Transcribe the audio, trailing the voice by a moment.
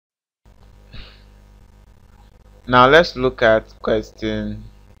Now let's look at question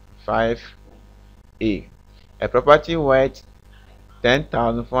 5a. A property worth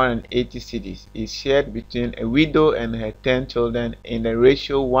 10,480 cedis is shared between a widow and her 10 children in the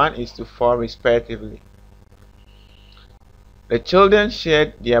ratio 1:4 respectively. The children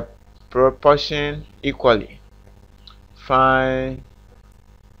shared their proportion equally. Find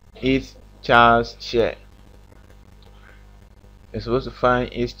each child's share. You're supposed to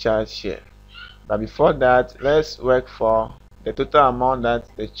find each child's share. But before that, let's work for the total amount that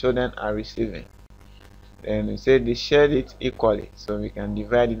the children are receiving. Then we say they shared it equally, so we can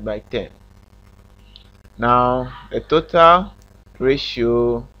divide it by 10. Now the total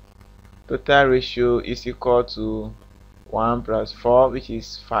ratio is equal to 1 plus 4, which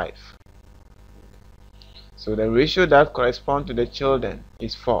is 5. So the ratio that corresponds to the children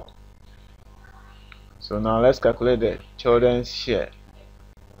is 4. So now let's calculate the children's share.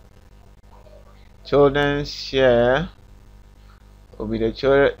 Children's share will be the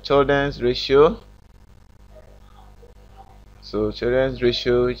children's ratio. So children's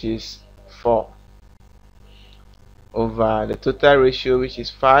ratio, which is 4, over the total ratio, which is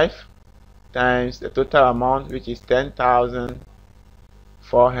 5, times the total amount, which is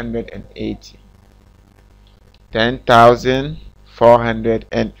 10,480.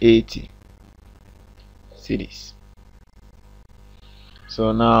 10,480 cedis.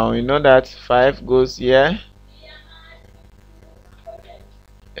 So now we know that 5 goes here.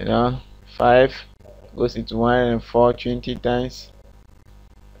 5 goes into 104 20 times.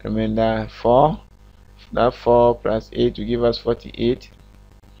 Remember 4. That 4 plus 8 will give us 48.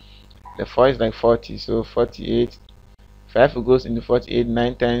 The 4 is like 40, so 48. 5 goes into 48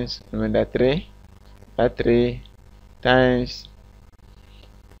 9 times. Remember 3. That 3 times,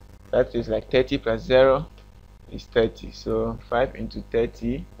 that is like 30 plus 0 is 30. So 5 into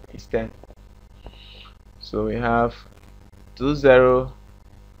 30 is 10. So we have 5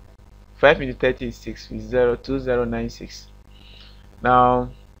 into 30 is 6 with 0, 2096. Now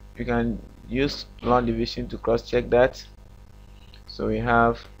you can use long division to cross check that. So we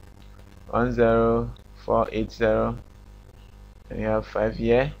have 10480 and we have 5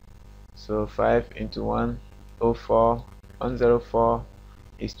 here. So 5 into 104, 104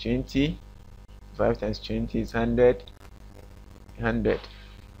 is 20. 5 times 20 is 100.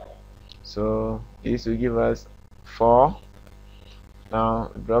 So this will give us 4.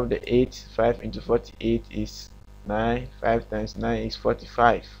 Now drop the 8. 5 into 48 is 9. 5 times 9 is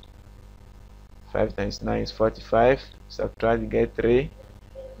 45. 5 times 9 is 45. Subtract, you get 3.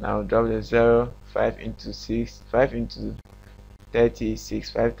 Now drop the 0. 5 into 6. 5 into 30 is 6.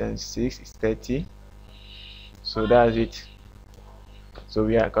 5 times 6 is 30. So that's it. So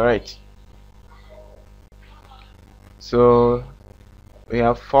we are correct. So we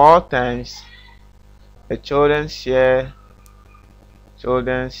have 4 times the children's share.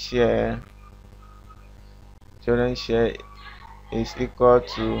 Children's share is equal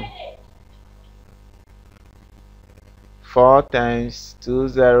to 4 times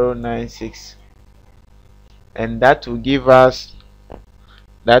 2096, and that will give us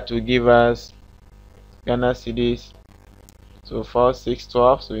Ghana cedis. So 4 6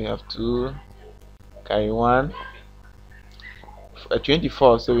 12. So we have 2 carry 1,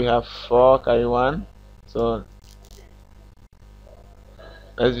 24. So we have 4 carry 1. So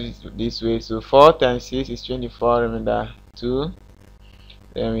let's do it this way. So 4 times 6 is 24. Remember 2.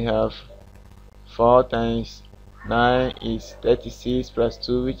 Then we have 4 times 9 is 36 plus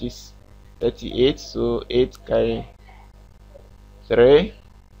 2, which is 38. So 8 carry 3.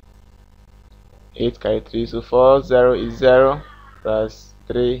 8 carry 3. So 4 0 is 0 plus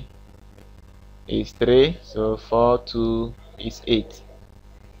 3 is 3. So 4 2 is 8.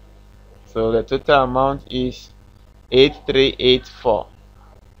 So the total amount is 8384.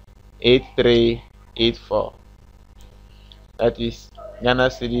 8384. That is Ghana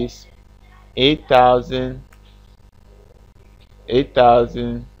cedis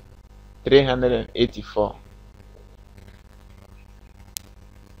 8,384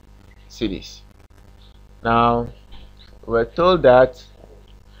 cedis. Now we were told that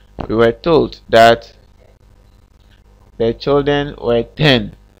the children were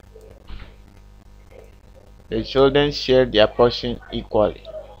 10. The children shared their portion equally,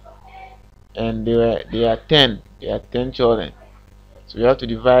 and they are 10. There are 10 children. So we have to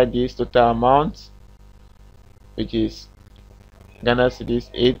divide this total amount, which is Ghana cedis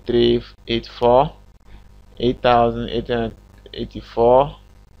 8384, 8,884,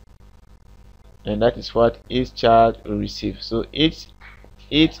 and that is what each child will receive. So each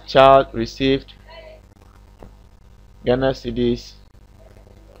child received Ghana cedis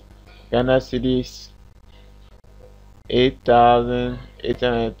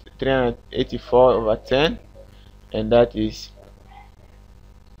 384 over 10, and that will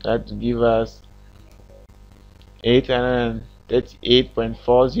give us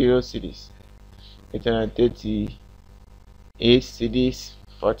 838.40 cedis. 838 cedis,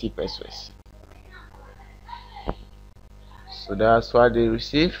 40 pesos. So that's what they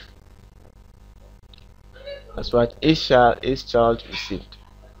receive. That's what each child received.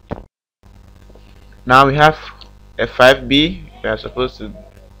 Now we have a 5B. We are supposed to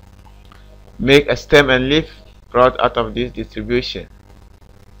make a stem and leaf brought out of this distribution.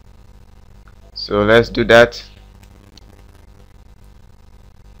 So let's do that.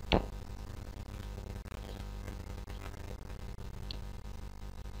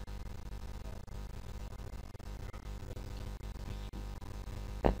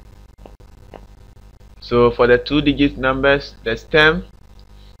 So for the 2-digit numbers, the stem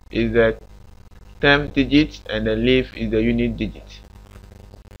is the 10th digit and the leaf is the unit digit.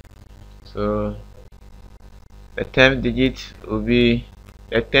 So the 10th digit will be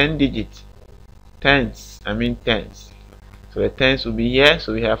the 10 digit. Tens. So the tens will be here.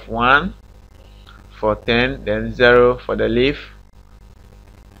 So we have 1 for 10, then 0 for the leaf.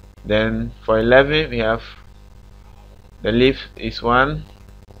 Then for 11 we have the leaf is 1.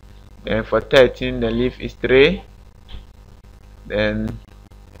 Then for 13 the leaf is 3. Then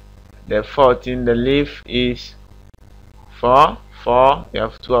the 14 the leaf is 4. We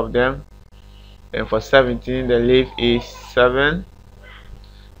have 2 of them. Then for 17 the leaf is 7.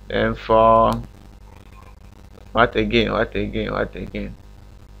 Then for what again?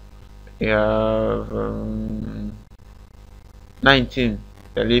 We have 19.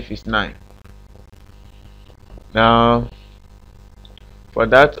 The leaf is 9. Now for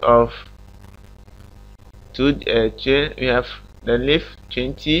that of 2 chain, we have the leaf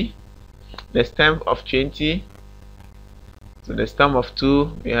 20, the stem of 20. So the stem of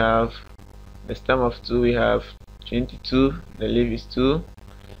 2 we have 22, the leaf is 2.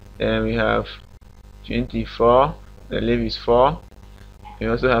 Then we have 24, the leaf is 4. We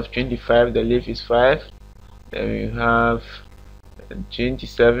also have 25, the leaf is 5. Then we have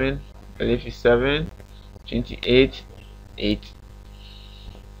 27, the leaf is 7. 28, 8.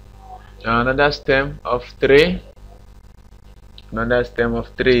 Now another stem of 3.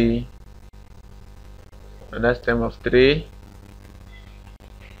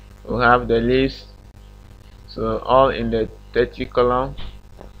 We have the leaves, so all in the 30 column.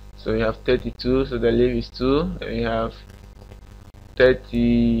 So we have 32, so the leaf is 2. And we have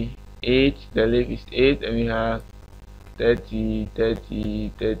 38, the leaf is 8. And we have 39,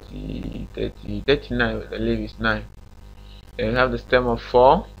 the leaf is 9. And we have the stem of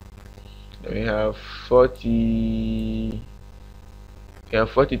 4. Then we have 40. We have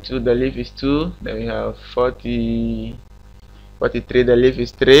 42, the leaf is 2. Then we have 43, the leaf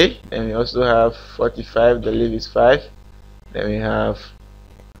is 3. Then we also have 45, the leaf is 5. Then we have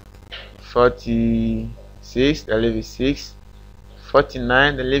 46, the leaf is 6.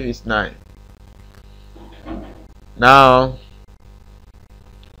 49, the leaf is 9. Now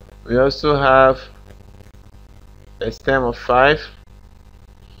we also have a stem of 5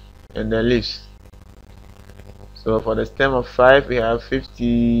 and the leaves. So for the stem of 5 we have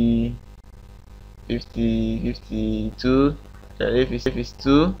 52, the leaf is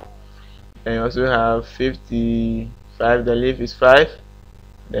 2. And we also have 55, the leaf is 5.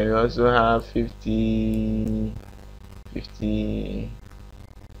 Then we also have 56,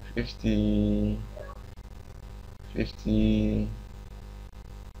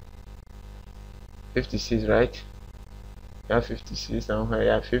 right? We have 56 somewhere.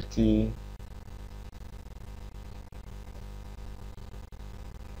 Yeah, 50.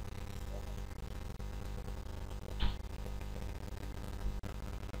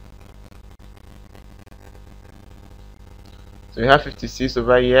 So we have 56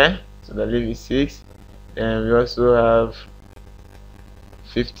 over here, so the leaf is 6. And we also have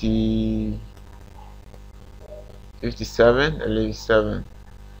 57, the leaf is 7.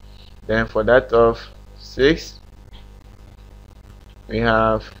 Then for that of 6 we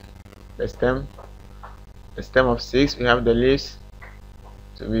have the stem of 6. We have the leaves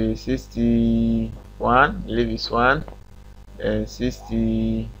to be 61, the leaf is 1. And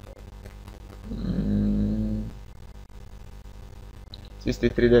 63,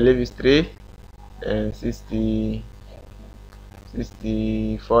 the leaf is 3. And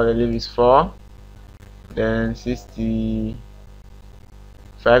 64, the leaf is 4. Then 65,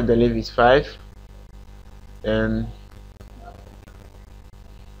 the leaf is 5. Then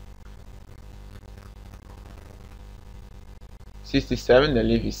 67, the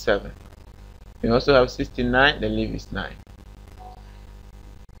leaf is 7. We also have 69, the leave is 9.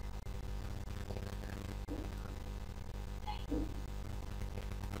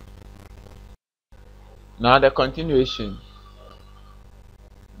 Now the continuation,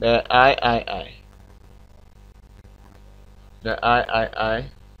 the III. The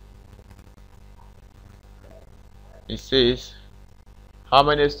III, it says how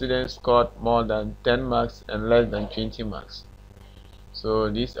many students scored more than 10 marks and less than 20 marks. So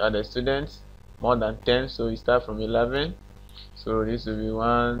these are the students more than 10, so we start from 11. So this will be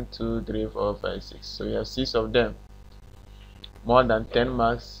 1, 2, 3, 4, 5, 6. So we have 6 of them, more than 10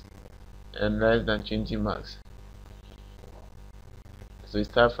 marks and less than 20 marks. So we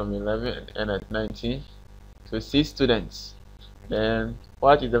start from 11 and end at 19. So 6 students. Then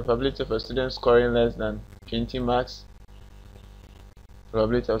what is the probability of a student scoring less than 20 marks?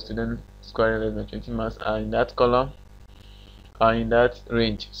 Probability of student scoring less than 20 marks are in that column, are in that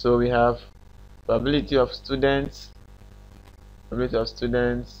range. So we have probability of students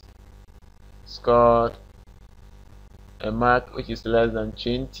scored a mark which is less than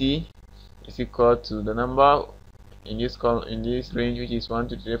 20 is equal to the number in this column, in this range, which is 1,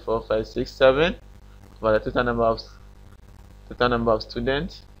 2, 3, 4, 5, 6, 7, for the total number of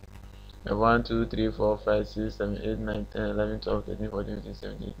students. 1, 2, 3, 4, 5, 6, 7, 8, 9, 10, 11, 12, 13, 14, 15,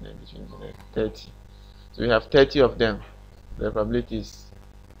 17, 18, 19, 20, 30. So we have 30 of them. The probability is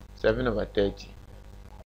 7/30.